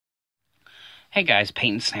Hey guys,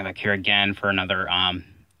 Peyton Snamek here again for another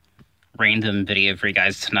random video for you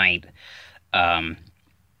guys tonight. I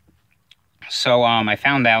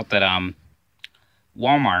found out that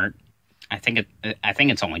Walmart, I think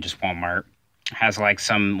it's only just Walmart, has like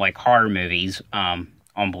some like horror movies on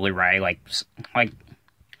Blu-ray, like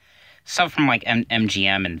stuff from like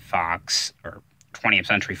MGM and Fox or 20th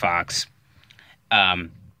Century Fox. The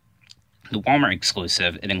Walmart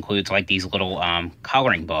exclusive, it includes like these little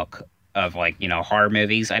coloring book of like, horror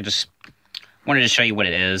movies. I just wanted to show you what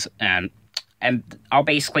it is, and I'll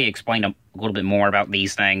basically explain a little bit more about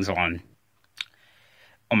these things on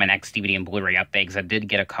my next DVD and Blu-ray update, because I did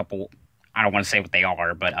get a couple. I don't want to say what they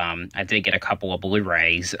are, but I did get a couple of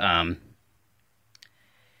Blu-rays,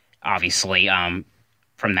 obviously,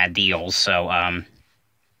 from that deal. So, and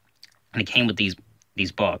it came with these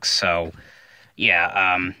books. So,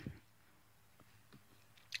 yeah,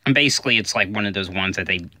 and basically it's like one of those ones that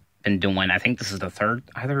they've been doing. I think this is the third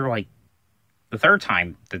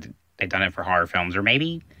time that they've done it for horror films, or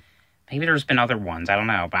maybe there's been other ones. I don't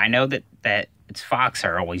know, but I know that it's Fox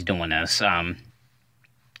are always doing this.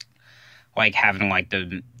 Like having like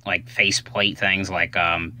the faceplate things, like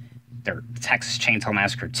their Texas Chainsaw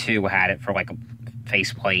Massacre 2 had it for like a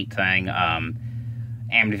faceplate thing.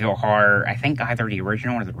 Amityville Horror, I think either the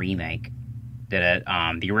original or the remake did it.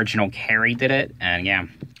 The original Carrie did it, and yeah.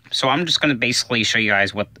 So I'm just going to basically show you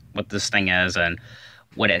guys what this thing is and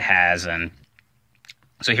what it has. And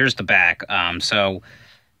so here's the back. So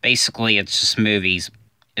basically it's just movies.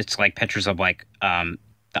 It's like pictures of like the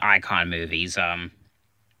icon movies, the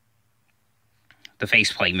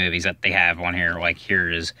faceplate movies that they have on here. Like here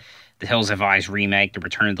is The Hills Have Eyes remake, The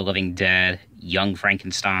Return of the Living Dead, Young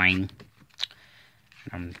Frankenstein.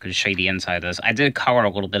 I'm going to show you the inside of this. I did color a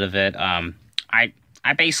little bit of it.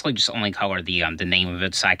 I basically just only color the name of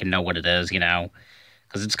it so I can know what it is, because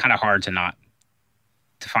it's kind of hard to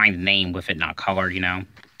find the name with it not colored, All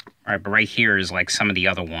right, but right here is like some of the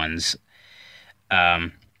other ones.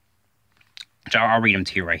 Which I'll read them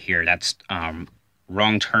to you right here. That's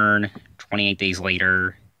Wrong Turn, 28 Days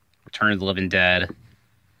Later, Return of the Living Dead,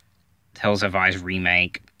 Hills Have Eyes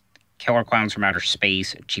remake, Killer Clowns from Outer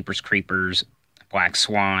Space, Jeepers Creepers, Black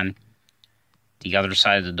Swan, The Other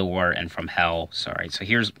Side of the Door, and From Hell. Sorry. So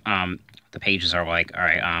here's the pages are like. All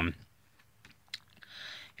right.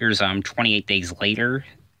 Here's 28 Days Later.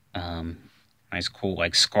 Nice, cool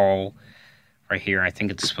like skull right here. I think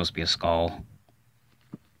it's supposed to be a skull.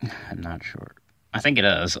 I'm not sure. I think it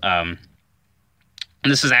is. And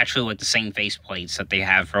this is actually like the same faceplates that they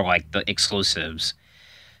have for like the exclusives.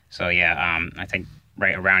 So yeah. I think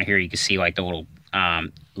right around here you can see like the little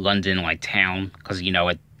London like town, because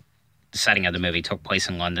the setting of the movie took place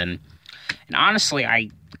in London. And honestly, I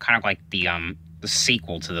kind of like the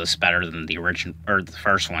sequel to this better than the original, or the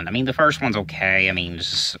first one. I mean, the first one's okay. I mean, it's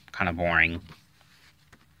just kind of boring.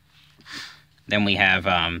 Then we have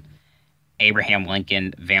Abraham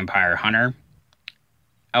Lincoln Vampire Hunter.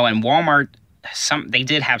 Oh, and Walmart, they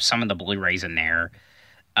did have some of the Blu-rays in there.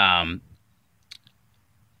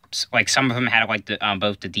 Like some of them had like the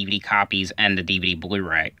both the DVD copies and the DVD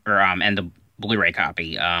Blu-ray, or and the Blu-ray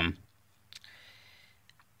copy.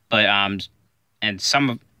 But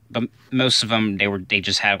most of them they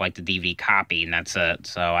just had like the DVD copy, and that's it.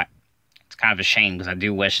 So it's kind of a shame, because I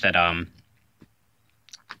do wish that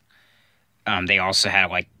they also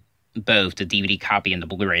had like both the DVD copy and the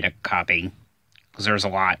Blu-ray copy, because there's a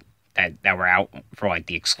lot that were out for like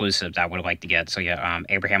the exclusives I would have liked to get. So yeah,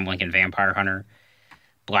 Abraham Lincoln Vampire Hunter,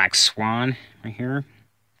 Black Swan right here.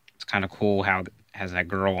 It's kind of cool how it has that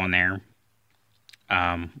girl on there.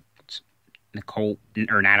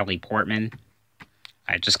 Natalie Portman.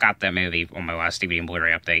 I just got that movie on my last DVD and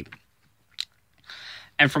Blu-ray update.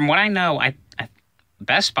 And from what I know,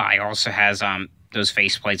 Best Buy also has those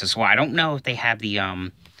faceplates as well. I don't know if they have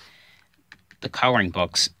the coloring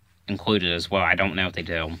books included as well. I don't know if they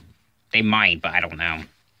do. They might, but I don't know.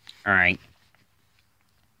 All right.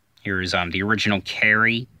 Here's the original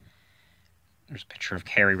Carrie. There's a picture of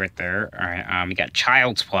Carrie right there. All right. You got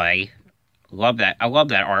Child's Play. Love that. I love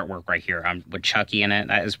that artwork right here. With Chucky in it.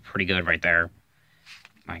 That is pretty good right there.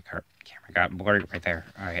 My camera got blurred right there.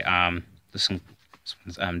 All right. This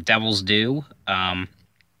one's Devil's Due.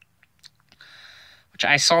 Which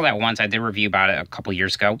I saw that once. I did a review about it a couple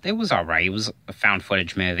years ago. It was all right. It was a found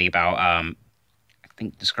footage movie about I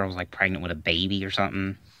think this girl was like pregnant with a baby or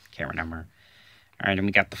something. Can't remember. All right, and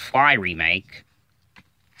we got the Fly remake.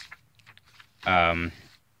 From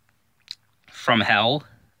Hell.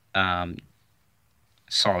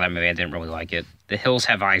 Saw that movie. I didn't really like it. The Hills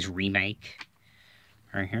Have Eyes remake.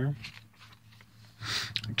 Right here.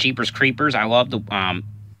 Jeepers Creepers. I love the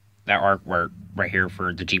that artwork right here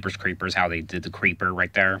for the Jeepers Creepers, how they did the creeper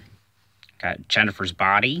right there. Got Jennifer's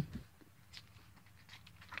Body.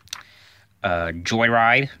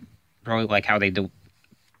 Joyride. Really like how they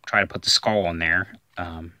try to put the skull on there.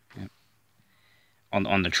 On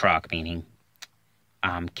the truck, meaning.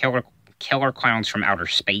 Killer Clowns from Outer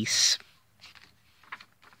Space.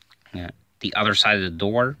 The Other Side of the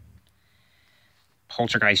Door.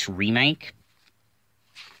 Poltergeist Remake.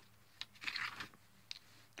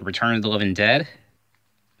 The Return of the Living Dead.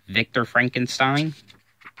 Victor Frankenstein.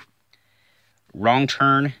 Wrong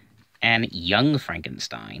Turn and Young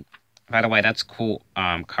Frankenstein. By the way, that's cool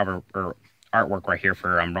cover or artwork right here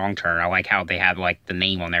for Wrong Turn. I like how they have like the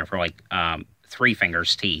name on there for like Three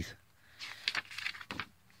Fingers teeth.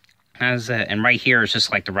 And right here is just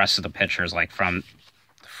like the rest of the pictures, like from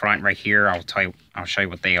the front right here. I'll show you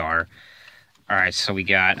what they are. All right, so we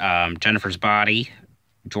got Jennifer's Body,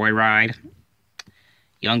 Joyride,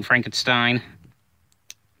 Young Frankenstein,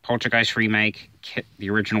 Poltergeist Remake, the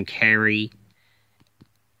original Carrie,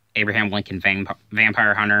 Abraham Lincoln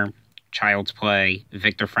Vampire Hunter, Child's Play,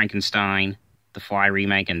 Victor Frankenstein, The Fly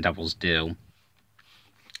Remake, and Devil's Due.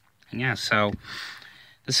 And yeah, so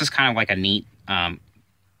this is kind of like a neat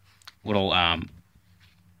little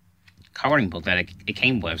coloring book that it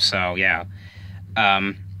came with. So yeah,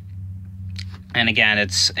 and again,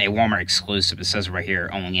 it's a Walmart exclusive. It says right here,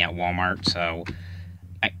 only at Walmart.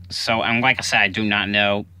 And like I said, I do not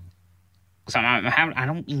know. So I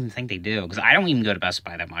don't even think they do, because I don't even go to Best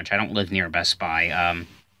Buy that much. I don't live near Best Buy.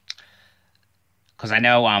 Because I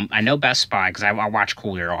know Best Buy, because I watch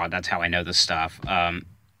Cool Duder a lot. That's how I know this stuff.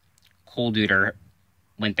 Cool Duder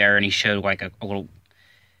went there and he showed like a little,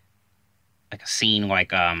 like a scene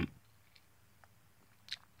like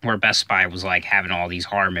where Best Buy was like having all these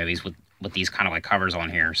horror movies with these kind of like covers on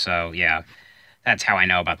here. So yeah, that's how I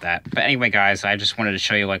know about that. But anyway, guys, I just wanted to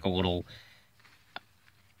show you like a little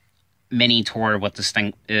mini tour of what this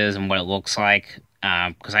thing is and what it looks like.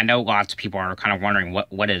 Because I know lots of people are kind of wondering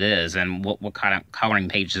what it is and what kind of coloring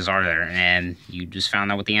pages are there. And you just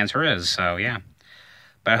found out what the answer is. So yeah.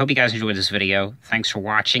 But I hope you guys enjoyed this video. Thanks for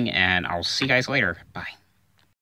watching, and I'll see you guys later. Bye.